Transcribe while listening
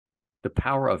The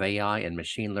power of AI and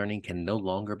machine learning can no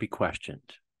longer be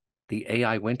questioned. The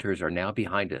AI winters are now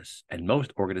behind us, and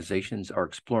most organizations are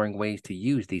exploring ways to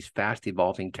use these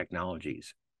fast-evolving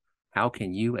technologies. How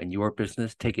can you and your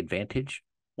business take advantage?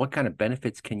 What kind of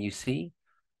benefits can you see?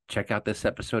 Check out this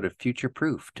episode of Future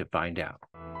Proof to find out.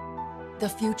 The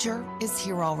future is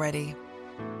here already.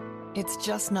 It's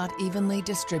just not evenly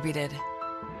distributed.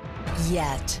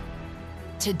 Yet.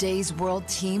 Today's world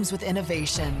teems with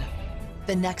innovation.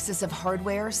 The nexus of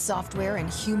hardware, software, and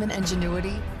human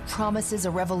ingenuity promises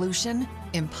a revolution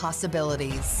in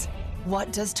possibilities.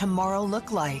 What does tomorrow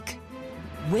look like?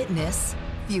 Witness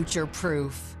Future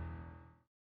Proof.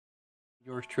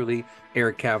 Yours truly,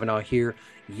 Eric Cavanaugh here.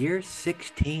 Year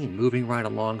 16, moving right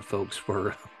along, folks.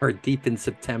 We're deep in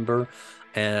September,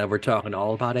 and we're talking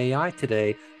all about AI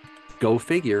today. Go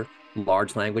figure,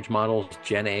 large language models,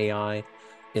 Gen AI,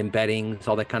 embeddings,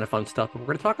 all that kind of fun stuff. But we're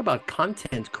going to talk about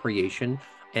content creation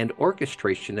and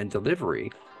orchestration and delivery,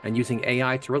 and using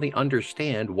AI to really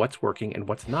understand what's working and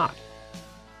what's not.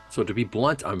 So to be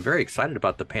blunt, I'm very excited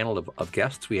about the panel of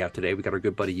guests we have today. We got our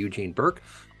good buddy Eugene Burke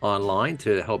online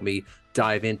to help me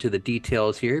dive into the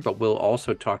details here, but we'll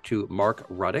also talk to Mark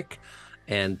Ruddock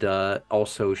and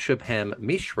also Shubham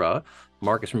Mishra.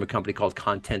 Mark is from a company called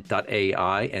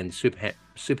Kontent.ai, and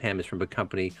Shubham is from a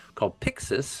company called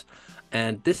Pixis.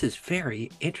 And this is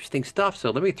very interesting stuff.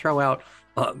 So let me throw out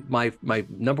my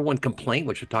number one complaint,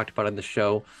 which we talked about on the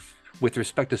show, with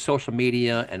respect to social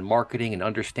media and marketing and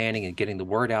understanding and getting the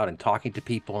word out and talking to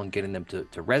people and getting them to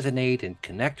resonate and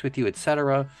connect with you,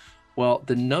 etc. Well,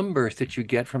 the numbers that you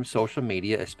get from social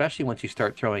media, especially once you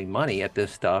start throwing money at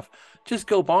this stuff, just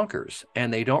go bonkers,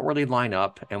 and they don't really line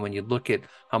up. And when you look at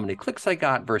how many clicks I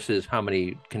got versus how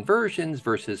many conversions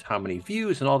versus how many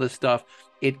views and all this stuff,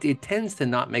 it tends to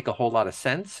not make a whole lot of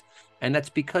sense. And that's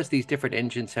because these different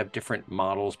engines have different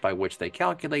models by which they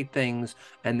calculate things,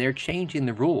 and they're changing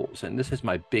the rules. And this is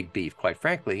my big beef, quite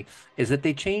frankly, is that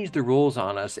they change the rules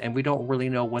on us, and we don't really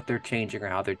know what they're changing or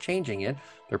how they're changing it.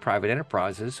 They're private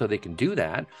enterprises, so they can do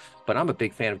that. But I'm a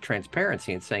big fan of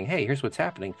transparency and saying, hey, here's what's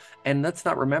happening. And let's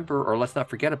not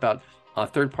forget about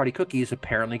third-party cookies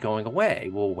apparently going away.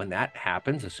 Well, when that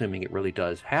happens, assuming it really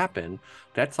does happen,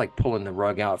 that's like pulling the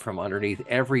rug out from underneath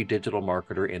every digital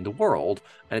marketer in the world,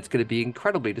 and it's going to be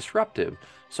incredibly disruptive.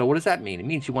 So what does that mean? It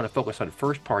means you want to focus on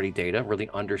first-party data, really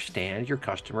understand your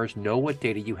customers, know what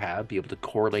data you have, be able to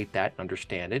correlate that,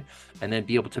 understand it, and then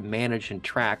be able to manage and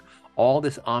track all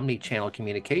this omni-channel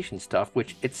communication stuff,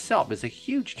 which itself is a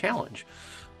huge challenge.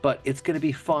 But it's going to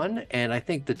be fun, and I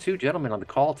think the two gentlemen on the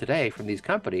call today from these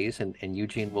companies, and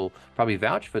Eugene will probably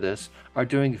vouch for this, are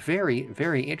doing very,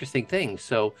 very interesting things.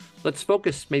 So let's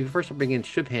focus, maybe first I'll bring in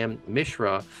Shubham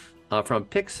Mishra from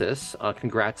Pixis.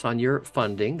 Congrats on your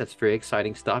funding. That's very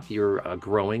exciting stuff. You're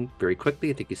growing very quickly.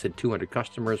 I think you said 200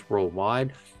 customers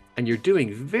worldwide, and you're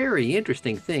doing very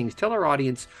interesting things. Tell our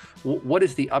audience, what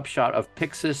is the upshot of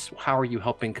Pixis? How are you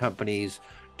helping companies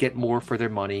get more for their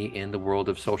money in the world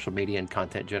of social media and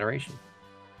content generation?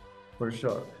 For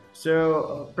sure.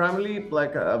 So primarily,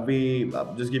 like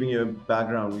just giving you a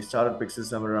background, we started Pixis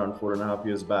somewhere around 4.5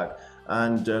 years back,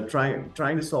 and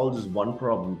trying to solve this one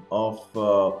problem of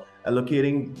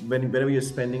allocating, whenever you're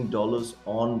spending dollars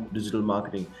on digital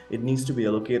marketing, it needs to be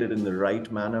allocated in the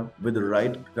right manner with the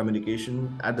right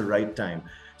communication at the right time.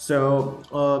 So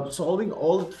solving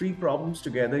all the three problems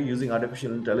together using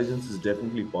artificial intelligence is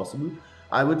definitely possible.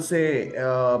 I would say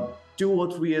 2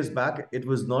 or 3 years back, it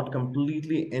was not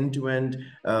completely end-to-end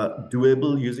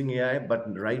doable using AI,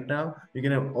 but right now you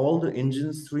can have all the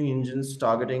engines, 3 engines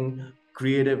targeting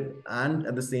creative and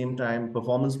at the same time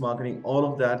performance marketing. All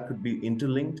of that could be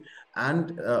interlinked,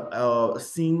 and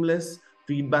seamless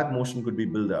feedback motion could be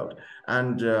built out.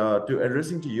 And to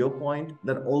addressing to your point,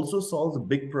 that also solves a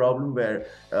big problem where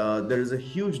there is a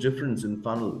huge difference in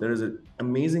funnel. There is an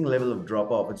amazing level of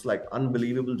drop off. It's like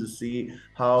unbelievable to see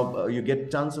how you get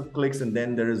tons of clicks and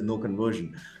then there is no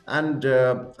conversion. And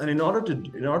in order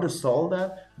to solve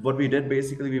that, what we did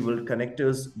basically, we built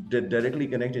connectors that directly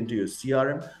connect into your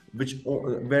CRM,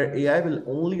 where AI will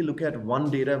only look at one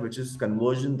data, which is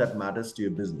conversion that matters to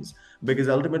your business, because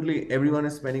ultimately everyone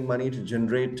is spending money to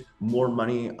generate more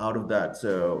money out of that.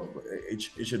 So it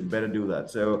should better do that.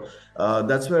 So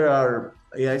that's where our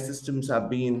AI systems have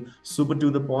been super to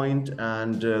the point.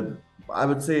 And I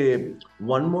would say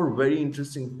one more very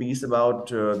interesting piece about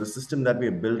the system that we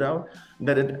have built out,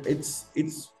 that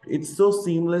it's so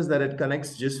seamless that it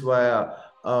connects just via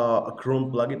a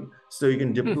Chrome plugin. So you can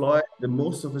Hmm. deploy the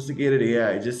most sophisticated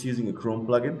AI just using a Chrome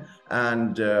plugin,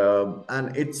 and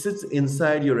it sits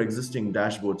inside your existing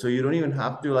dashboard. So you don't even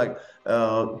have to like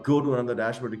go to another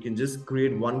dashboard. You can just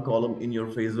create one column in your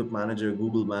Facebook Manager,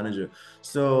 Google Manager.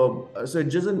 So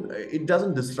it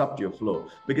doesn't disrupt your flow,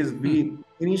 because Hmm. we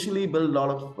initially built a lot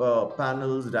of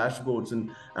panels, dashboards, and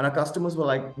our customers were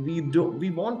like, we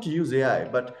want to use AI,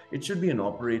 but it should be an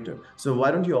operator. So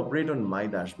why don't you operate on my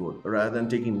dashboard rather than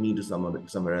taking me to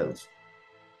somewhere else?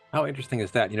 How interesting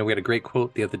is that? We had a great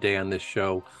quote the other day on this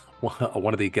show.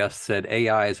 One of the guests said,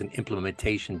 AI is an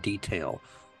implementation detail.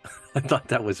 I thought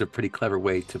that was a pretty clever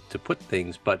way to put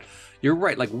things, but you're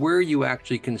right. Like where you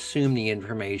actually consume the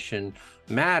information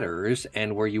matters,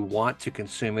 and where you want to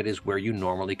consume it is where you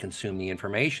normally consume the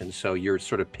information. So you're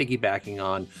sort of piggybacking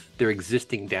on their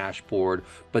existing dashboard,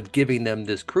 but giving them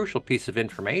this crucial piece of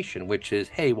information, which is,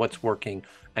 hey, what's working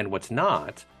and what's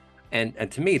not. And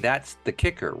to me, that's the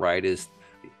kicker, right? Is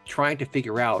trying to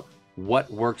figure out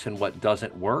what works and what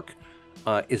doesn't work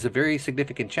is a very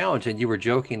significant challenge. And you were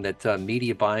joking that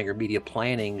media buying or media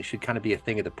planning should kind of be a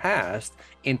thing of the past,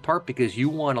 in part because you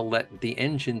want to let the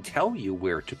engine tell you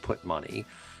where to put money.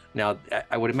 Now,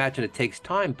 I would imagine it takes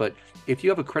time, but if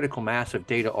you have a critical mass of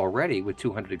data already with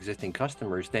 200 existing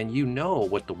customers, then you know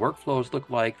what the workflows look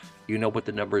like, you know what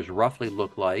the numbers roughly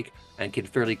look like, and can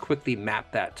fairly quickly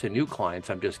map that to new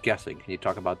clients. I'm just guessing. Can you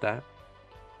talk about that?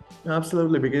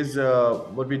 Absolutely, because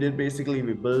what we did basically,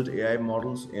 we built AI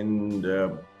models in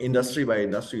the industry by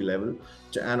industry level,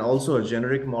 and also a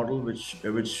generic model which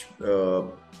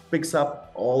picks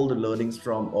up all the learnings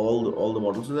from all the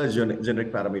models. So that's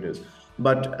generic parameters.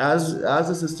 But as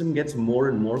the system gets more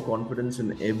and more confidence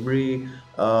in every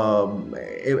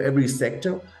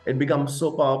sector, it becomes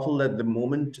so powerful that the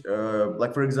moment,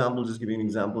 like for example, just giving an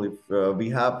example, if we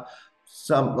have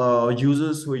some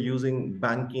users who are using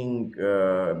banking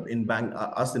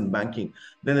us in banking,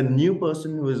 then a new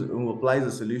person who applies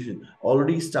a solution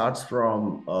already starts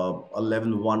from a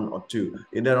level 1 or 2.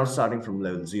 They're not starting from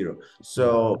level 0.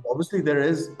 So Mhm. obviously there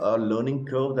is a learning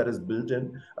curve that is built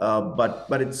in,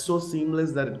 but it's so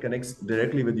seamless that it connects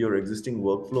directly with your existing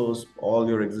workflows, all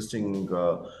your existing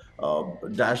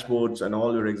dashboards, and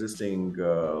all your existing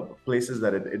places,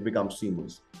 that it becomes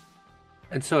seamless.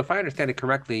 And so, if I understand it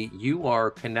correctly, you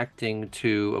are connecting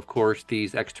to, of course,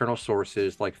 these external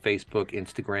sources like Facebook,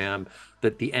 Instagram,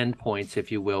 that the endpoints,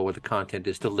 if you will, where the content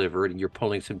is delivered, and you're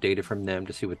pulling some data from them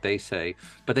to see what they say.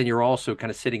 But then you're also kind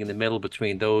of sitting in the middle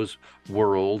between those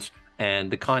worlds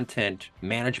and the content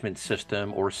management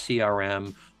system or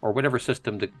CRM or whatever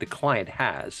system the client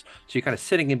has. So you're kind of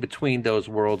sitting in between those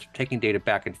worlds, taking data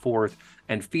back and forth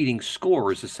and feeding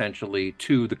scores essentially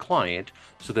to the client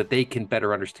so that they can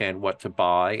better understand what to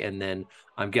buy. And then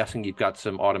I'm guessing you've got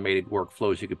some automated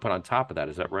workflows you could put on top of that.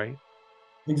 Is that right?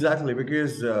 Exactly,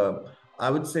 because I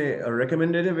would say a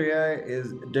recommendative AI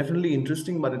is definitely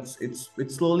interesting, but it's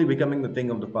slowly becoming the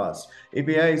thing of the past. If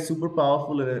AI is super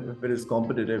powerful and if it is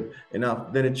competitive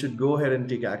enough, then it should go ahead and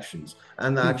take actions,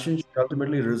 and the Hmm. action should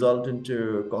ultimately result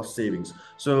into cost savings.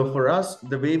 So for us,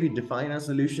 the way we define our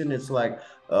solution, it's like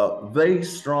very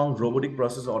strong robotic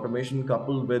process automation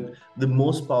coupled with the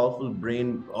most powerful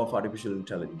brain of artificial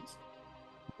intelligence.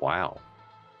 Wow.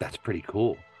 That's pretty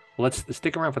cool. Well, let's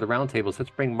stick around for the roundtables.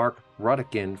 Let's bring Mark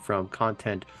Ruddock in from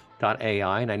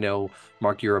Kontent.ai. And I know,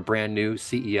 Mark, you're a brand new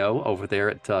CEO over there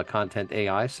at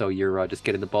Kontent.ai, so you're just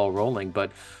getting the ball rolling.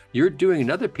 But you're doing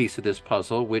another piece of this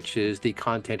puzzle, which is the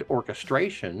content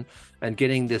orchestration and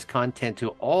getting this content to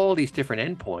all these different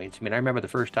endpoints. I mean, I remember the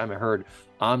first time I heard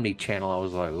omni-channel, I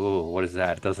was like, oh, what is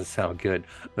that? It doesn't sound good.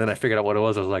 Then I figured out what it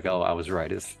was. I was like, oh, I was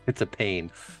right. It's a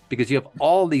pain because you have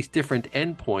all these different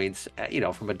endpoints,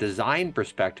 from a design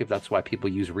perspective. That's why people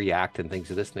use React and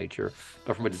things of this nature.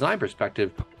 But from a design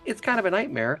perspective, it's kind of a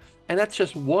nightmare. And that's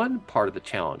just one part of the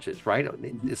challenges, right?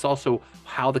 It's also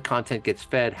how the content gets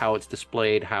fed, how it's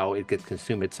displayed, how it gets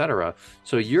consumed, etc.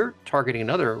 So you're targeting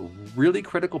another really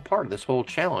critical part of this whole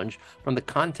challenge from the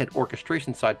content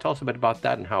orchestration side. Tell us a bit about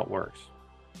that and how it works.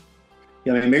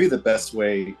 Yeah, I mean, maybe the best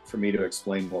way for me to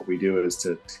explain what we do is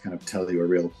to kind of tell you a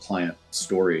real client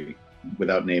story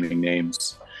without naming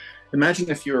names. Imagine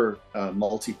if you're a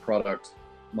multi-product,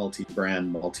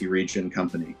 multi-brand, multi-region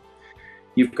company.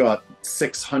 You've got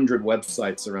 600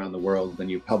 websites around the world and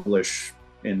you publish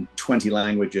in 20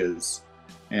 languages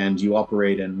and you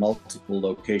operate in multiple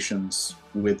locations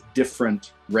with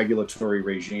different regulatory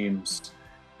regimes,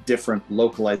 different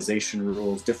localization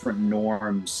rules, different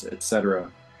norms,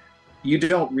 etc. You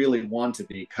don't really want to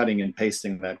be cutting and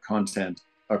pasting that content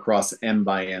across M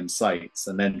by N sites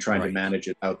and then trying to Right, manage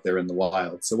it out there in the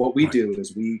wild. So what we right. do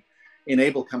is we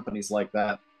enable companies like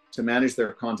that to manage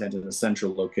their content in a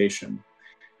central location,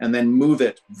 and then move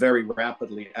it very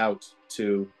rapidly out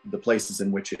to the places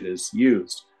in which it is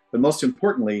used. But most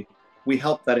importantly, we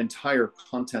help that entire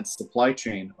content supply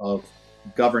chain of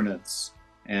governance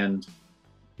and,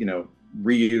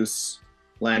 reuse,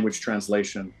 language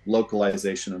translation,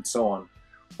 localization, and so on,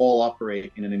 all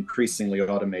operate in an increasingly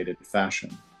automated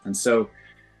fashion. And so,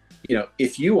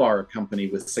 if you are a company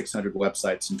with 600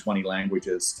 websites in 20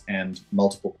 languages and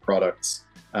multiple products,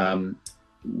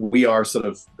 we are sort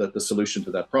of the solution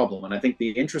to that problem. And I think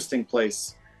the interesting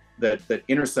place that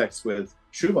intersects with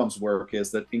Shubham's work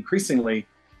is that increasingly,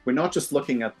 we're not just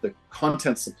looking at the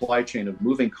content supply chain of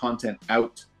moving content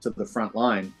out to the front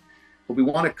line, but we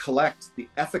want to collect the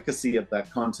efficacy of that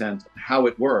content, how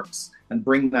it works, and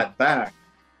bring that back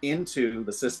into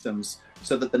the systems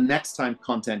so that the next time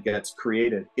content gets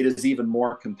created, it is even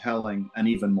more compelling and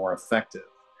even more effective.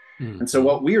 And so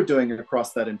what we are doing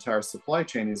across that entire supply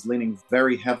chain is leaning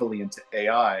very heavily into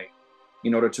AI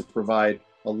in order to provide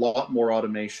a lot more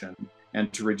automation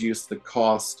and to reduce the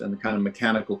cost and the kind of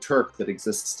mechanical turk that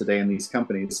exists today in these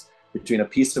companies between a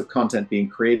piece of content being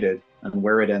created and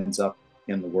where it ends up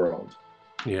in the world.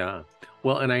 Yeah.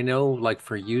 Well, and I know, like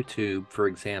for YouTube, for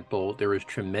example, there is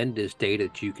tremendous data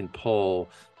that you can pull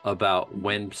about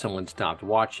when someone stopped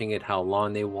watching it, how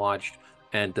long they watched.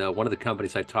 And one of the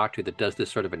companies I talked to that does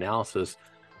this sort of analysis,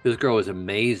 this girl is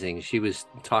amazing. She was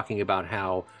talking about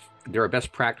how there are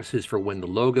best practices for when the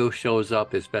logo shows up,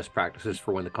 there's best practices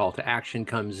for when the call to action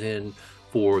comes in,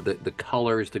 for the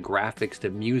colors, the graphics, the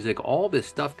music, all this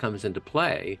stuff comes into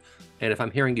play. And if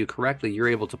I'm hearing you correctly, you're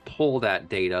able to pull that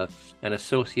data and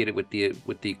associate it with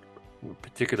the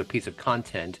particular piece of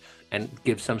content and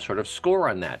give some sort of score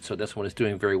on that. So this one is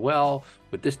doing very well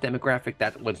with this demographic,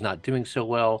 that one's not doing so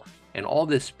well. And all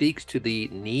this speaks to the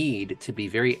need to be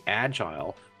very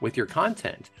agile with your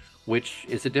content, which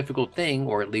is a difficult thing,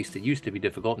 or at least it used to be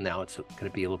difficult. Now it's going to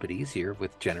be a little bit easier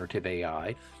with generative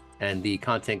AI. And the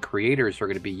content creators are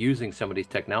going to be using some of these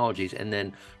technologies and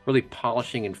then really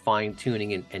polishing and fine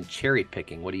tuning and cherry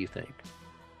picking. What do you think?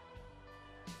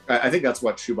 I think that's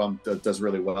what Shubham does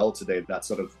really well today, that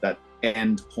sort of that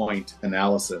endpoint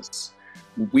analysis.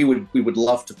 We would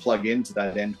love to plug into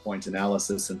that endpoint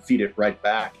analysis and feed it right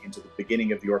back into the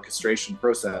beginning of the orchestration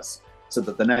process so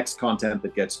that the next content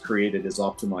that gets created is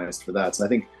optimized for that. So I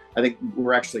think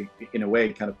we're actually, in a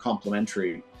way, kind of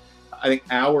complementary. I think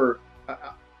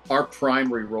our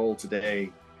primary role today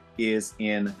is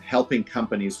in helping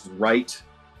companies write,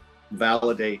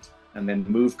 validate, and then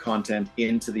move content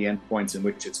into the endpoints in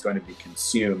which it's going to be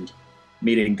consumed,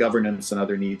 meeting governance and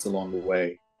other needs along the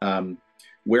way.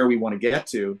 Where we want to get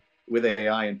to with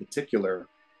AI in particular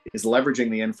is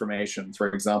leveraging the information, for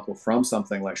example, from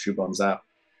something like Shubham's app,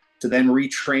 to then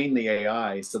retrain the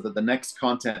AI so that the next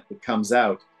content that comes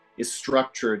out is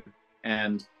structured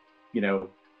and,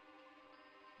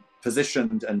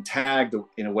 positioned and tagged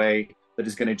in a way that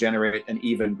is going to generate an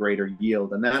even greater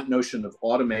yield. And that notion of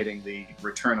automating the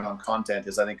return on content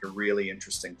is, I think, a really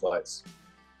interesting place.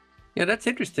 Yeah, that's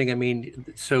interesting. I mean,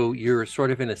 so you're sort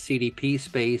of in a CDP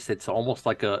space. It's almost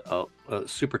like a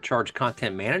supercharged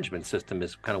content management system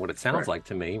is kind of what it sounds like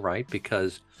to me, right?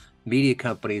 Because media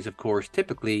companies, of course,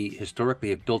 typically, historically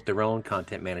have built their own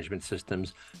content management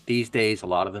systems. These days, a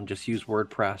lot of them just use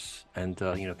WordPress and,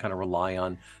 kind of rely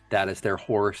on that as their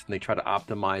horse, and they try to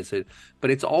optimize it.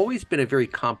 But it's always been a very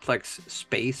complex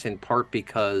space, in part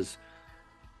because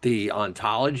the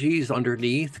ontologies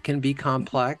underneath can be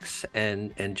complex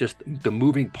and just the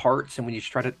moving parts. And when you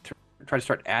try to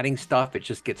start adding stuff, it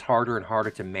just gets harder and harder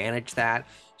to manage that.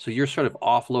 So you're sort of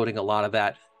offloading a lot of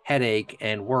that headache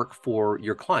and work for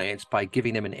your clients by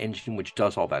giving them an engine which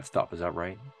does all that stuff. Is that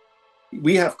right?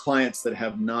 We have clients that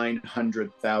have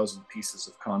 900,000 pieces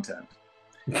of content.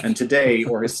 And today,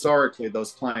 or historically,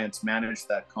 those clients manage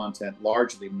that content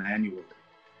largely manually.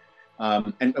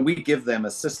 And we give them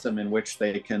a system in which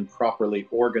they can properly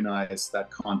organize that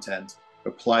content,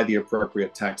 apply the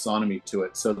appropriate taxonomy to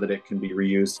it so that it can be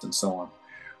reused and so on.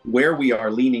 Where we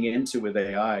are leaning into with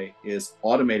AI is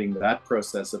automating that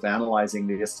process of analyzing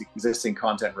the existing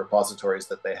content repositories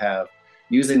that they have,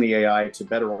 using the AI to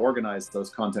better organize those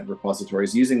content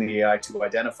repositories, using the AI to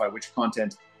identify which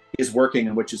content is working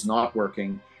and which is not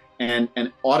working, and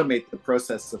automate the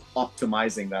process of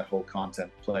optimizing that whole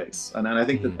content place. And I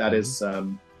think that is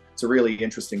it's a really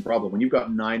interesting problem. When you've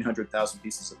got 900,000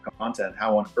 pieces of content,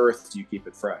 how on earth do you keep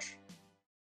it fresh?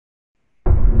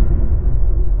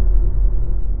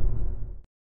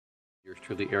 Yours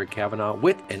truly, Eric Kavanagh,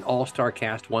 with an all-star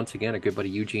cast once again. Our good buddy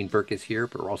Eugene Burke is here,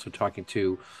 but we're also talking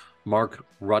to Mark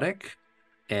Ruddock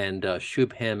and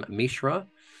Shubham Mishra.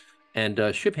 And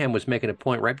Shubham was making a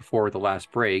point right before the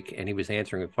last break, and he was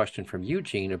answering a question from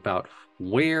Eugene about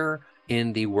where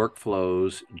in the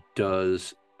workflows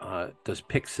does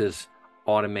Pixis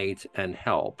automate and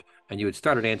help? And you had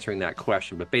started answering that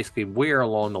question, but basically, where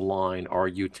along the line are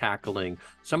you tackling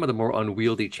some of the more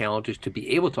unwieldy challenges to be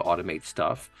able to automate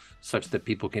stuff such that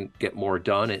people can get more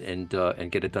done and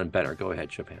get it done better? Go ahead,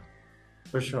 Shubham.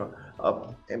 For sure.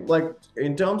 Like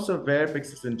in terms of where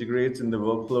Pixis integrates in the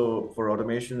workflow for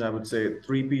automation, I would say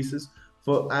three pieces.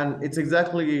 And it's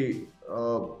exactly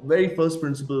very first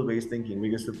principle based thinking,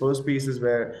 because the first piece is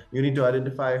where you need to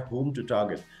identify whom to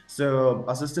target. So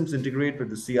our systems integrate with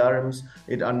the CRMs.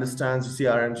 It understands the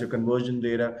CRMs, your conversion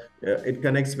data. It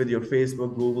connects with your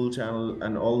Facebook, Google channel,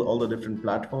 and all the different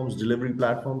platforms, delivery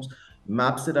platforms,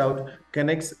 maps it out,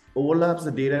 connects, overlaps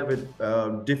the data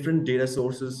with different data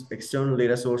sources, external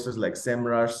data sources like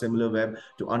SEMrush, SimilarWeb,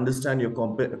 to understand your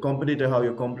competitor, how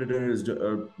your competitor is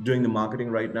doing the marketing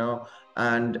right now.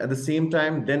 And at the same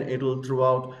time, then it'll throw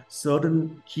out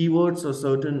certain keywords or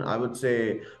certain, I would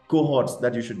say, cohorts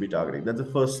that you should be targeting. That's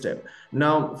the first step.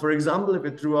 Now, for example, if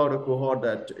it threw out a cohort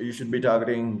that you should be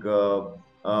targeting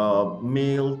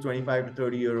male 25 to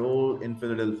 30-year-old in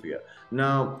Philadelphia.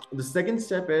 Now, the second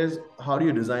step is, how do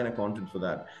you design a content for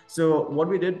that? So what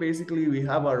we did, basically, we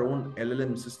have our own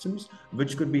LLM systems,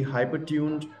 which could be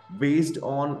hyper-tuned based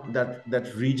on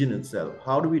that region itself.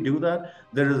 How do we do that?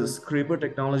 There is a scraper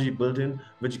technology built in,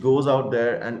 which goes out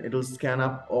there and it'll scan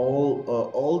up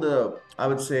all the, I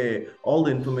would say, all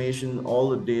the information, all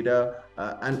the data,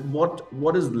 and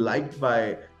what is liked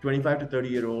by 25 to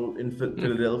 30-year-old in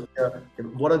Philadelphia.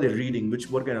 What are they reading?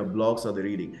 What kind of blogs are they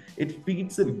reading? It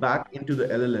feeds it back into the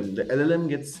LLM. The LLM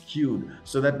gets skewed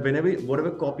so that whatever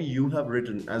copy you have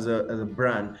written as a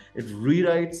brand, it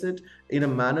rewrites it in a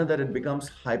manner that it becomes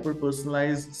hyper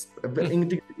personalized,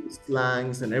 integrating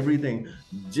slangs and everything,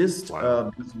 just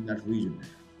based in that region.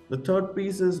 The third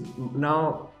piece is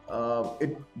now,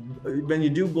 when you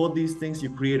do both these things, you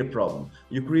create a problem.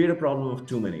 You create a problem of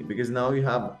too many, because now you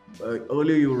have,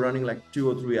 earlier you were running like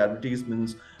 2 or 3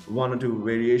 advertisements, 1 or 2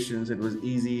 variations. It was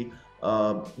easy.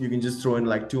 You can just throw in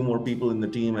like 2 more people in the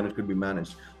team and it could be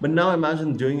managed. But now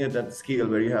imagine doing it at scale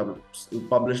where you have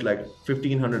published like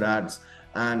 1,500 ads,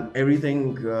 and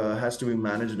everything has to be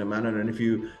managed in a manner. And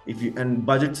and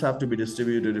budgets have to be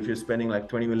distributed. If you're spending like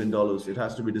 $20 million, it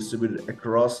has to be distributed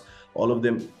across all of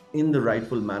them in the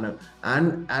rightful manner,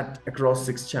 and across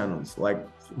 6 channels like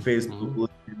Facebook,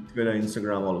 Twitter,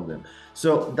 Instagram, all of them.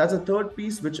 So that's a third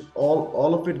piece, which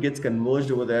all of it gets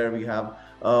converged over there. We have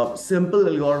simple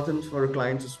algorithms for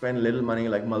clients to spend little money,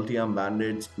 like multi-arm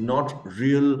bandits, not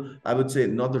real, I would say,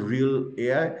 not the real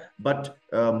AI, but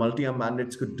multi-arm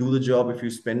bandits could do the job if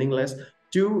you're spending less.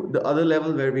 To the other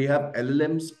level where we have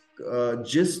LLMs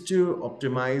just to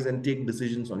optimize and take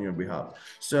decisions on your behalf.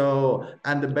 So,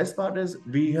 and the best part is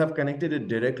we have connected it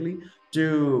directly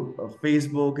to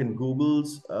Facebook and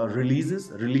Google's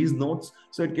release notes.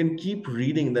 So it can keep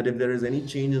reading that if there is any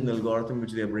change in the algorithm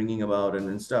which they're bringing about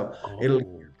and stuff, it'll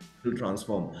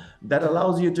transform. That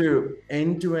allows you to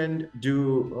end-to-end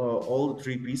do all the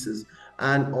 3 pieces.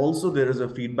 And also there is a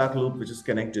feedback loop which is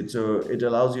connected. So it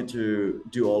allows you to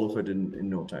do all of it in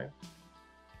no time.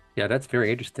 Yeah, that's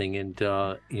very interesting. And,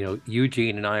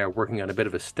 Eugene and I are working on a bit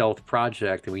of a stealth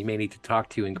project, and we may need to talk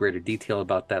to you in greater detail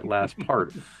about that last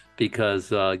part,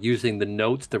 because using the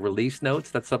notes, the release notes,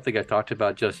 that's something I talked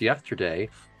about just yesterday,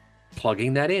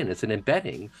 plugging that in as an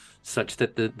embedding such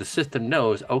that the system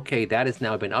knows, okay, that has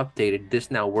now been updated. This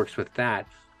now works with that.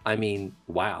 I mean,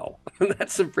 wow,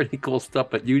 that's some pretty cool stuff.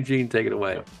 But Eugene, take it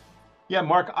away. Yeah,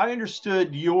 Mark, I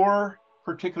understood your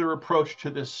particular approach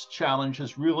to this challenge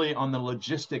is really on the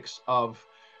logistics of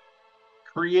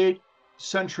create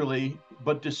centrally,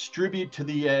 but distribute to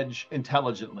the edge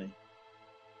intelligently.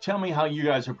 Tell me how you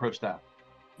guys approach that.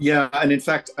 Yeah, and in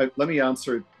fact, let me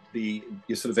answer the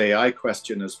sort of AI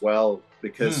question as well,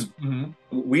 because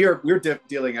we're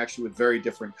dealing actually with very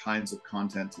different kinds of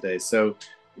content today. So,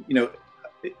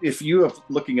 if you are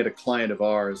looking at a client of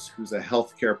ours who's a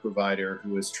healthcare provider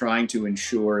who is trying to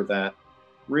ensure that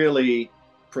really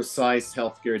precise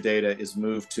healthcare data is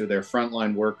moved to their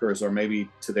frontline workers, or maybe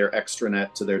to their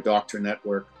extranet, to their doctor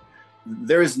network,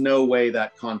 there is no way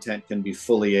that content can be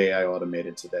fully AI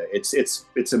automated today.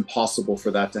 It's impossible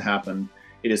for that to happen.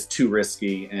 It is too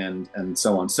risky, and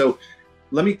so on. So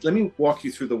let me walk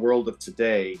you through the world of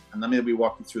today, and then maybe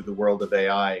walk you through the world of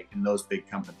AI in those big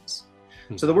companies.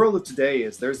 So the world of today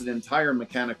is there's an entire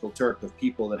mechanical Turk of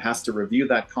people that has to review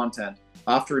that content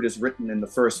after it is written in the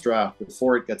first draft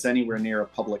before it gets anywhere near a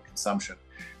public consumption.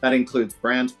 That includes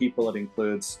brand people, it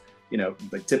includes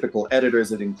like typical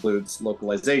editors, it includes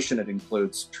localization, it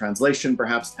includes translation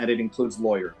perhaps, and it includes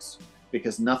lawyers,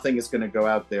 because nothing is going to go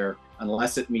out there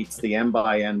unless it meets the N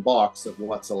by N box of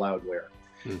what's allowed where.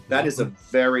 That is a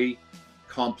very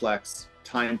complex,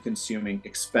 time-consuming,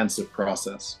 expensive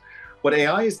process. What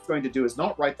AI is going to do is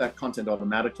not write that content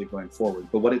automatically going forward,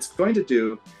 but what it's going to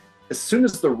do, as soon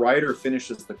as the writer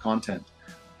finishes the content,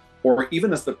 or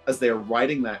even as they are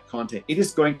writing that content, it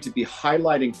is going to be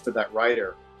highlighting for that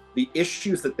writer the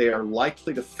issues that they are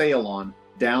likely to fail on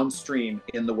downstream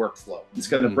in the workflow. It's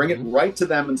going to bring it right to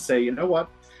them and say, you know what,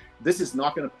 this is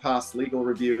not going to pass legal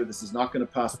review. This is not going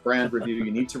to pass brand review.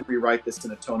 You need to rewrite this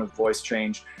in a tone of voice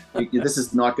change. This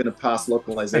is not going to pass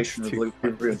localization review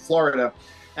in Florida.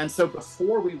 And so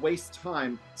before we waste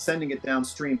time sending it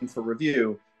downstream for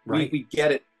review, we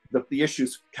get it, the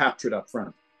issues captured up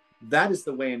front. That is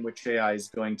the way in which AI is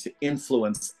going to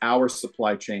influence our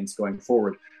supply chains going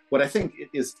forward. What I think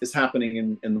is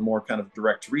happening in the more kind of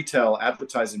direct retail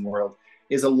advertising world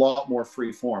is a lot more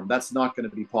free form. That's not going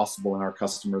to be possible in our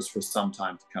customers for some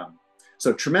time to come.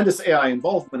 So tremendous AI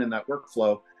involvement in that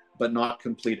workflow, but not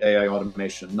complete AI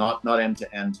automation, not end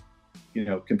to end,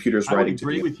 computers writing. I would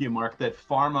agree with you, Mark, that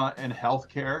pharma and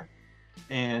healthcare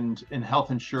and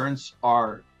health insurance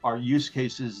are use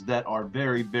cases that are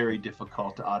very, very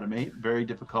difficult to automate, very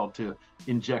difficult to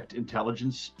inject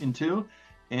intelligence into.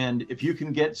 And if you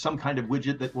can get some kind of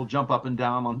widget that will jump up and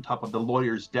down on top of the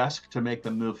lawyer's desk to make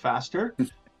them move faster,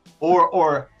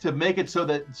 or to make it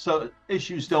so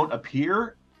issues don't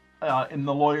appear in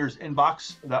the lawyer's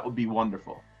inbox, that would be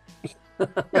wonderful.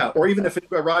 Yeah, or even if it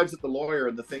arrives at the lawyer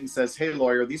and the thing says, hey,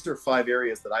 lawyer, these are 5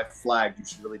 areas that I've flagged you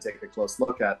should really take a close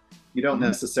look at. You don't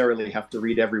necessarily have to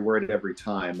read every word every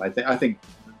time. I think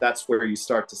that's where you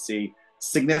start to see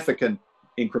significant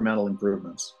incremental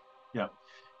improvements. Yeah.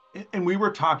 And we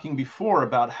were talking before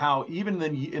about how even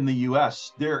in the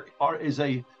US, there is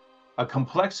a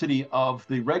complexity of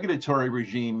the regulatory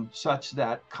regime such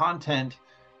that content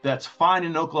that's fine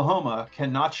in Oklahoma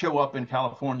cannot show up in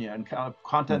California, and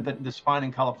content that is fine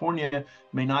in California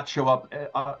may not show up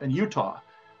in Utah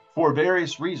for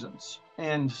various reasons.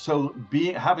 And so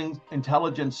having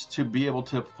intelligence to be able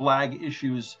to flag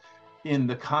issues in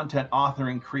the content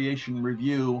authoring, creation,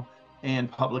 review,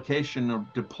 and publication or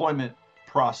deployment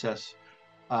process,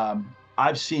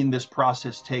 I've seen this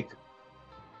process take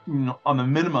on the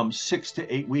minimum 6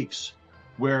 to 8 weeks,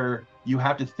 where you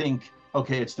have to think,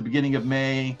 okay, it's the beginning of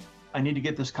May. I need to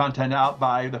get this content out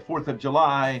by the 4th of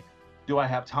July. Do I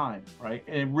have time, right?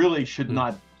 And it really should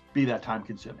not be that time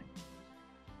consuming.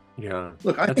 Yeah.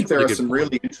 Look, I think there are some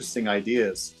really interesting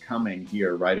ideas coming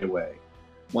here right away.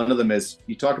 One of them is,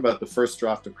 you talk about the first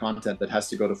draft of content that has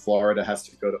to go to Florida, has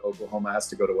to go to Oklahoma, has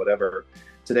to go to whatever.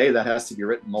 Today, that has to be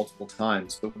written multiple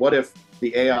times. But what if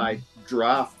the AI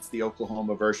drafts the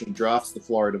Oklahoma version, drafts the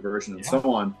Florida version, and so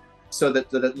on, so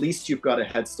that at least you've got a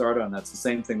head start on that? It's the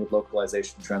same thing with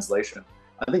localization and translation.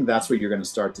 I think that's where you're going to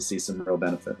start to see some real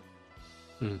benefit.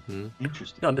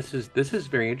 Interesting. No, this is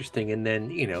very interesting. And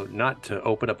then, not to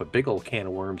open up a big old can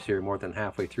of worms here more than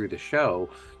halfway through the show,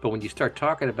 but when you start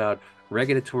talking about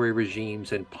regulatory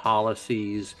regimes and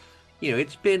policies,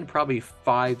 it's been probably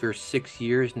 5 or 6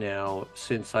 years now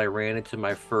since I ran into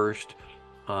my first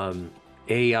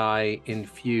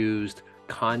AI-infused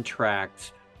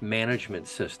contract management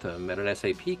system at an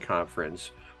SAP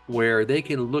conference, where they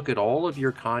can look at all of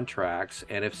your contracts,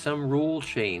 and if some rule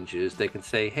changes, they can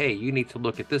say, hey, you need to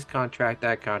look at this contract,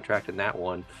 and that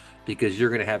one, because you're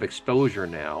going to have exposure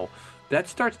now. That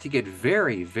starts to get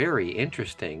very, very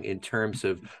interesting in terms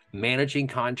of managing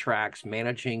contracts,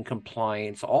 managing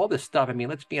compliance, all this stuff. I mean,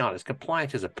 let's be honest,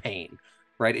 compliance is a pain,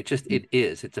 right? It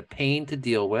is. It's a pain to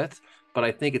deal with, but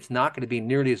I think it's not going to be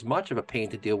nearly as much of a pain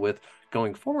to deal with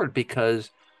going forward,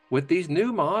 because with these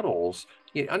new models,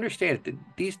 you understand that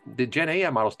the Gen AI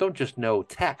models don't just know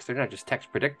text. They're not just text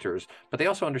predictors, but they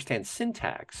also understand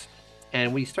syntax.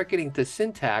 And when you start getting to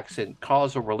syntax and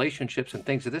causal relationships and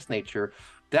things of this nature,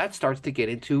 that starts to get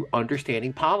into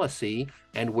understanding policy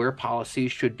and where policy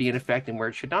should be in effect and where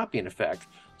it should not be in effect.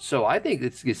 So I think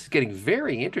it's getting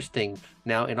very interesting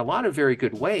now in a lot of very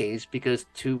good ways, because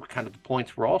to kind of the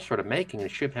points we're all sort of making, and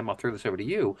Shubham, I'll throw this over to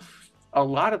you, a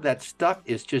lot of that stuff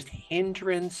is just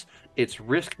hindrance. It's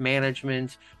risk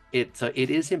management. It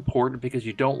is important because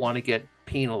you don't want to get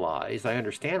penalized. I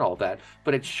understand all that,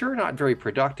 but it's sure not very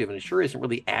productive, and it sure isn't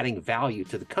really adding value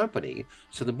to the company.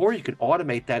 So the more you can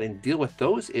automate that and deal with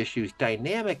those issues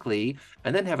dynamically,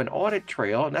 and then have an audit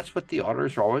trail, and that's what the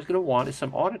auditors are always going to want, is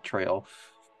some audit trail.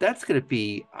 That's going to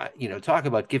be, talk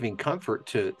about giving comfort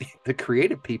to the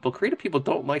creative people. Creative people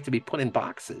don't like to be put in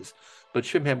boxes. But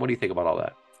Shubham, what do you think about all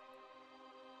that?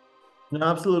 No,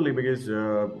 absolutely, because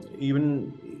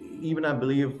even I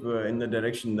believe in the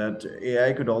direction that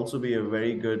AI could also be a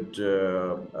very good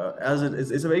as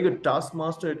it's a very good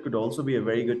taskmaster. It could also be a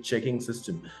very good checking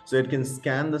system. So it can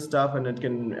scan the stuff, and it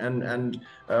can and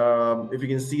if you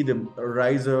can see the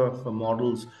rise of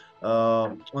models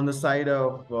on the side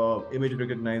of image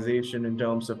recognition in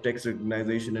terms of text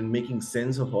recognition and making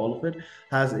sense of all of it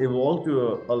has evolved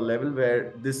to a level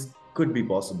where this could be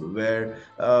possible, where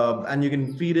and you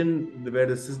can feed in where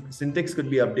the syntax could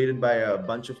be updated by a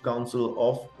bunch of counsel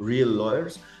of real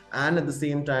lawyers, and at the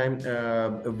same time,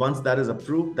 once that is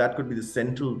approved, that could be the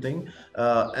central thing,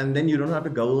 and then you don't have to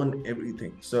govern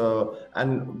everything. So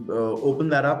and open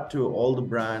that up to all the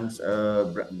brands,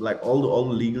 like all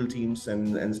the legal teams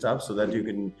and stuff, so that you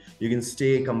can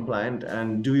stay compliant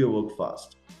and do your work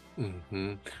fast.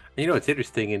 Mm-hmm. You know, it's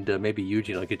interesting, and maybe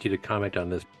Eugene, I'll get you to comment on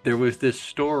this. There was this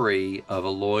story of a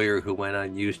lawyer who went on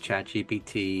and used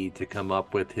ChatGPT to come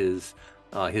up with his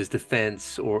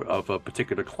defense or of a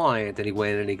particular client, and he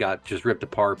went and he got just ripped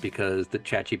apart because the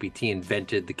ChatGPT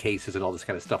invented the cases and all this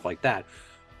kind of stuff like that.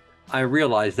 I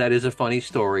realize that is a funny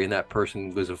story, and that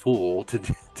person was a fool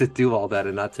to do all that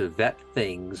and not to vet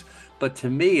things. But to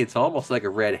me, it's almost like a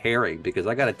red herring, because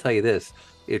I got to tell you this: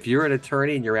 if you're an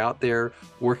attorney and you're out there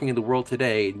working in the world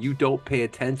today and you don't pay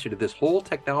attention to this whole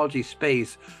technology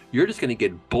space, you're just going to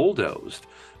get bulldozed,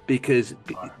 because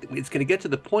it's going to get to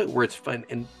the point where it's fun.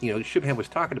 And, you know, Shubham was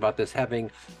talking about this,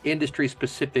 having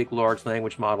industry-specific large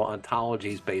language model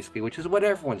ontologies, basically, which is what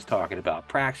everyone's talking about.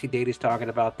 Praxi Data's talking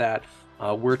about that.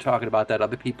 We're talking about that.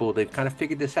 Other people, they've kind of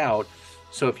figured this out.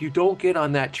 So if you don't get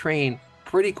on that train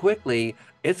pretty quickly,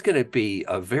 it's going to be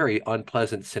a very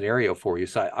unpleasant scenario for you.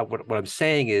 So what I'm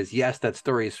saying is, yes, that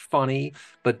story is funny,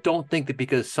 but don't think that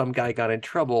because some guy got in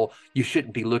trouble, you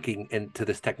shouldn't be looking into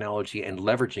this technology and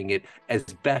leveraging it as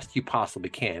best you possibly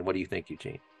can. What do you think,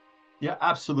 Eugene? Yeah,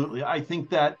 absolutely. I think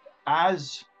that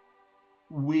as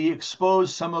we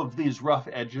expose some of these rough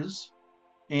edges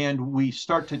and we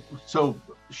start to, so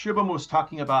Shubham was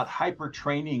talking about hyper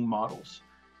training models.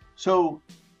 So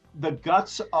the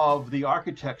guts of the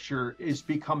architecture is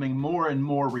becoming more and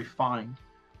more refined,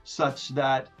 such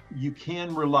that you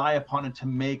can rely upon it to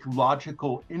make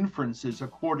logical inferences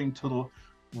according to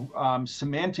the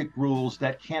semantic rules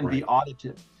that can be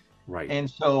audited. Right. And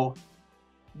so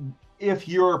if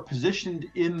you're positioned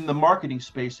in the marketing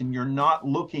space and you're not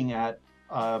looking at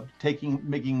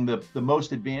making the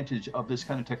most advantage of this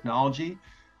kind of technology,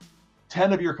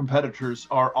 10 of your competitors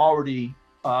are already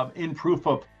in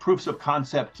proofs of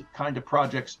concept kind of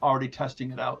projects, already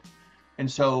testing it out.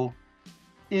 And so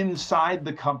inside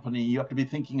the company, you have to be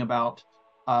thinking about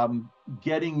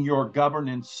getting your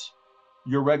governance,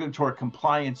 your regulatory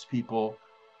compliance people,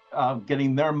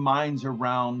 getting their minds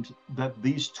around that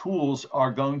these tools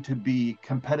are going to be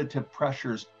competitive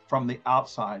pressures from the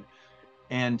outside.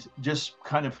 And just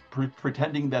kind of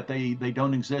pretending that they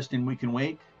don't exist and we can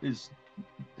wait is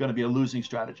going to be a losing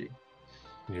strategy.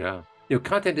 Yeah. You know,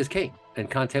 content is king, and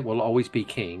content will always be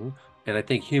king. And I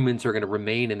think humans are going to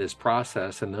remain in this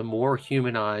process. And the more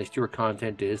humanized your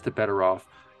content is, the better off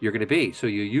you're going to be. So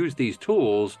you use these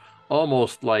tools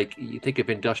almost like you think of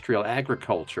industrial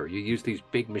agriculture. You use these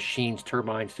big machines,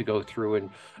 turbines, to go through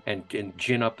and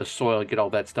gin up the soil and get all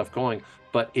that stuff going.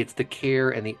 But it's the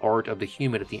care and the art of the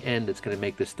human at the end that's going to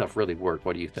make this stuff really work.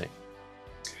 What do you think?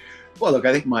 Well, look,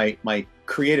 I think my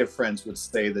creative friends would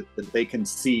say that they can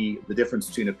see the difference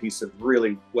between a piece of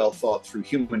really well thought through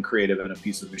human creative and a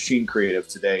piece of machine creative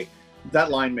today.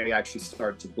 That line may actually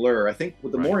start to blur. I think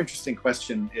the more interesting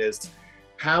question is,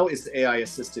 how is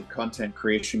AI-assisted content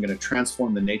creation going to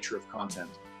transform the nature of content?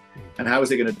 And how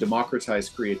is it going to democratize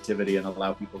creativity and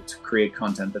allow people to create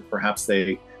content that perhaps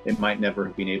they might never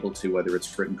have been able to, whether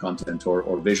it's written content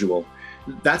or visual?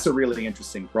 That's a really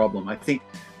interesting problem. I think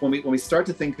when we start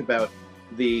to think about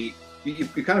you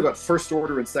kind of got first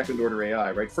order and second order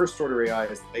AI, right? First order AI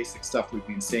is the basic stuff we've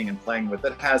been seeing and playing with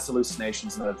that has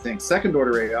hallucinations and other things. Second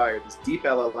order AI are these deep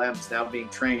LLMs now being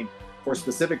trained for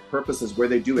specific purposes where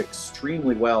they do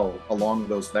extremely well along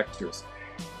those vectors.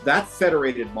 That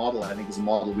federated model, I think, is a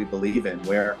model we believe in,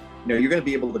 where you're going to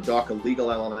be able to dock a legal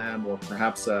LLM or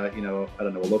perhaps a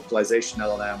localization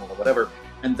LLM or whatever,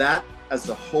 and that as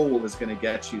a whole is going to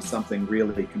get you something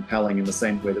really compelling in the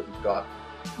same way that we've got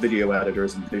video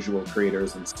editors and visual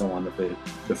creators and so on at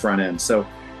the front end. So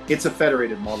it's a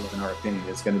federated model, in our opinion.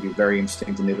 It's going to be very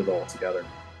interesting to knit it all together.